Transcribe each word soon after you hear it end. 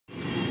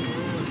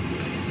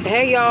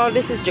Hey y'all,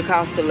 this is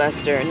Jacosta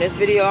Lester. In this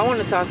video, I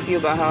want to talk to you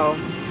about how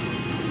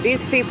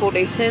these people,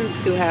 they tend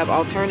to have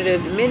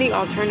many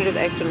alternative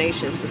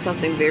explanations for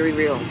something very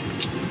real.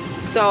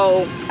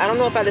 So, I don't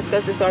know if I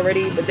discussed this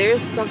already, but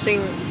there's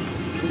something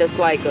that's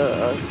like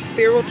a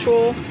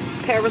spiritual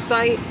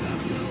parasite,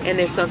 and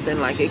there's something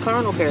like a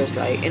carnal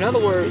parasite. In other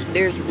words,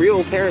 there's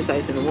real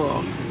parasites in the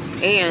world,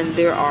 and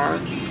there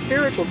are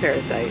spiritual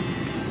parasites.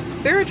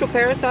 Spiritual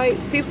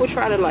parasites, people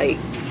try to like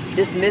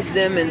dismiss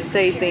them and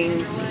say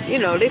things,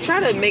 they try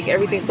to make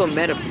everything so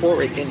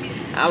metaphoric and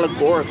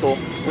allegorical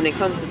when it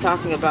comes to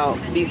talking about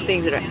these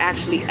things that are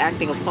actually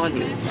acting upon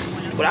you.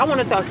 What I want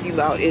to talk to you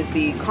about is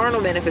the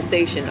carnal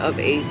manifestation of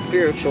a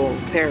spiritual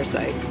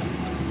parasite.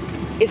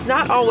 It's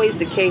not always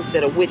the case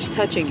that a witch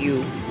touching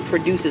you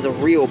produces a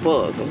real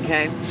bug,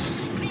 okay?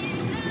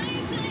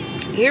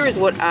 Here is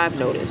what I've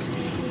noticed.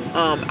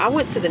 I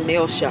went to the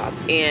nail shop,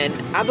 and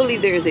I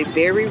believe there is a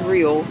very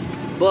real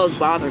bug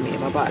bothering me in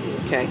my body,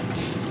 okay?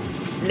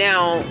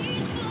 Now,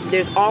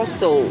 there's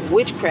also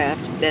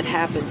witchcraft that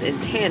happens in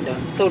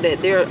tandem, so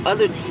that there are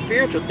other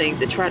spiritual things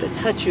that try to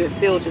touch you and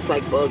feel just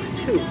like bugs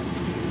too.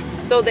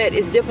 So that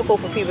it's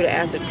difficult for people to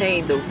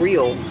ascertain the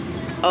real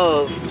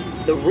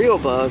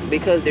bug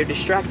because they're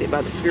distracted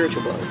by the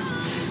spiritual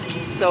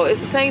bugs. So it's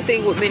the same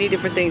thing with many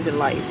different things in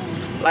life.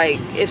 Like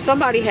if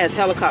somebody has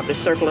helicopters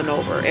circling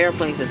over,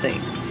 airplanes and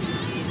things,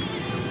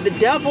 the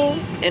devil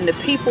and the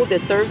people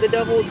that serve the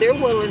devil, they're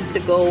willing to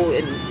go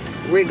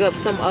and rig up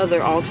some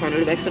other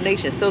alternative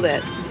explanation so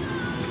that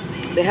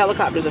the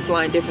helicopters are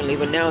flying differently,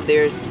 but now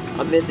there's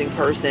a missing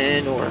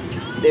person, or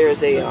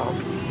there's a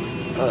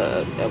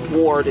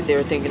war that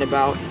they're thinking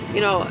about.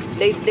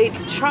 They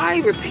try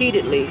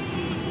repeatedly.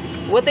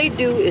 What they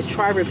do is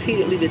try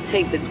repeatedly to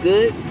take the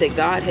good that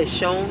God has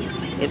shown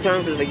in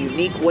terms of a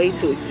unique way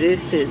to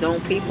exist to his own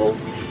people.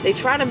 They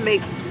try to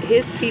make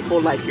his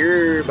people like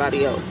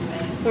everybody else.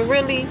 When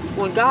really,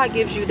 when God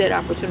gives you that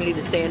opportunity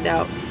to stand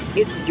out,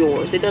 it's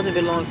yours. It doesn't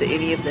belong to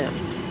any of them.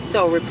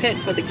 So repent,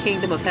 for the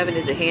kingdom of heaven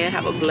is at hand.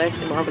 Have a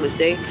blessed and marvelous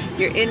day.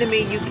 Your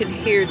enemy, you can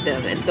hear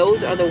them, and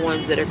those are the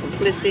ones that are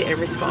complicit and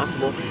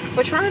responsible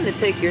for trying to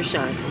take your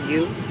shine from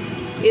you.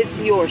 It's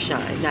your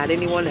shine, not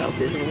anyone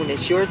else's. And when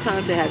it's your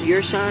time to have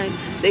your shine,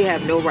 they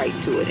have no right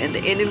to it. And the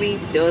enemy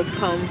does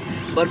come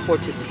but for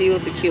to steal,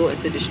 to kill, and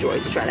to destroy,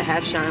 to try to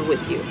have shine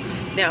with you.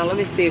 Now, let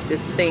me see if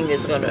this thing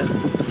is gonna...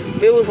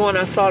 It was one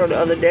I saw the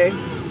other day.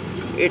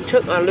 It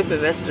took my lip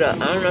and messed it up.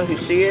 I don't know if you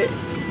see it.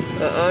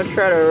 I'll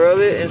try to rub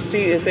it and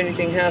see if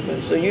anything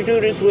happens. So you do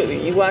this with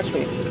me. You watch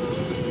me.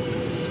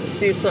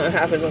 See if something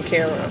happens on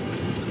camera.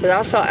 Because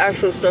I saw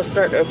actual stuff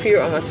start to appear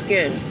on my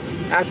skin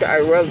after I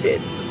rubbed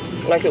it.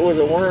 Like it was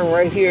a worm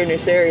right here in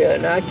this area.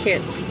 And I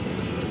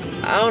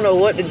don't know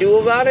what to do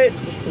about it.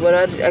 But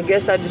I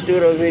guess I just do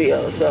it on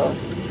video. So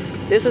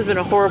this has been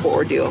a horrible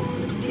ordeal.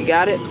 You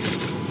got it?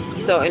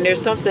 So, and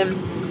there's something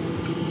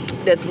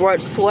that's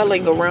brought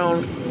swelling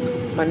around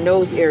my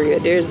nose area.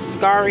 There's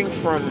scarring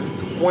from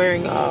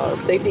wearing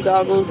safety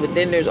goggles, but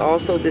then there's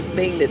also this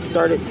thing that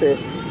started to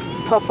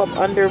puff up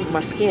under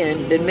my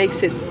skin that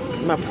makes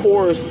my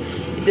pores,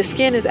 the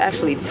skin is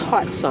actually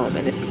taut some,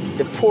 and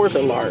the pores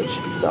are large.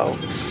 So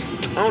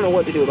I don't know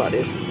what to do about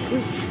this.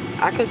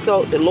 I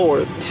consult the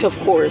Lord, of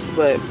course,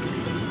 but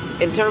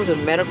in terms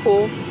of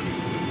medical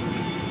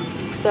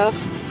stuff,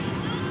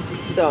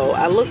 so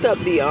I looked up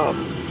the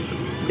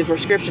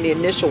prescription, the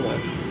initial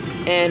one,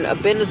 and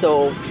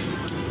albendazole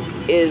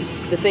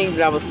is the thing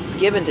that I was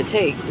given to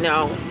take.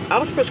 Now, I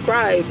was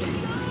prescribed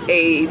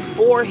a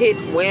 4-hit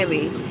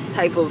whammy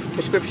type of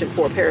prescription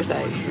for a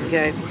parasite,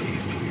 okay?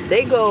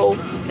 They go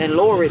and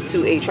lower it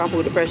to a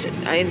tropical depression.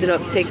 I ended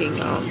up taking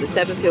the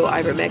 7-pill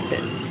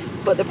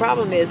ivermectin. But the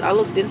problem is, I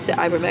looked into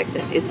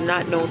ivermectin. It's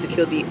not known to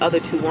kill the other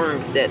 2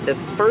 worms that the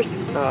first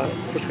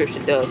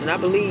prescription does. And I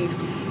believe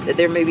that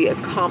there may be a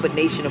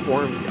combination of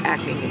worms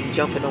acting and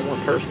jumping on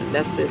one person.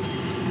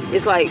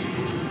 It's like,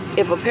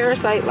 if a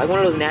parasite, like one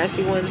of those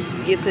nasty ones,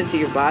 gets into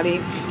your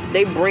body,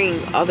 they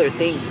bring other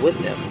things with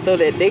them. So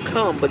that they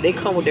come with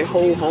their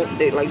whole home,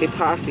 they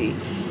posse.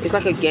 It's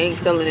like a gang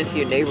selling into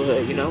your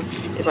neighborhood,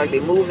 It's like they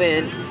move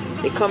in,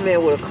 they come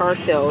in with a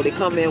cartel, they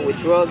come in with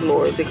drug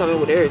lords, they come in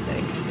with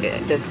everything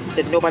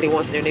that nobody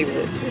wants in their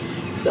neighborhood.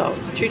 So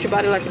treat your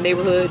body like a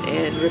neighborhood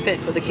and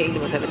repent, for the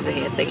kingdom of heaven is at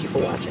hand. Thank you for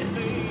watching.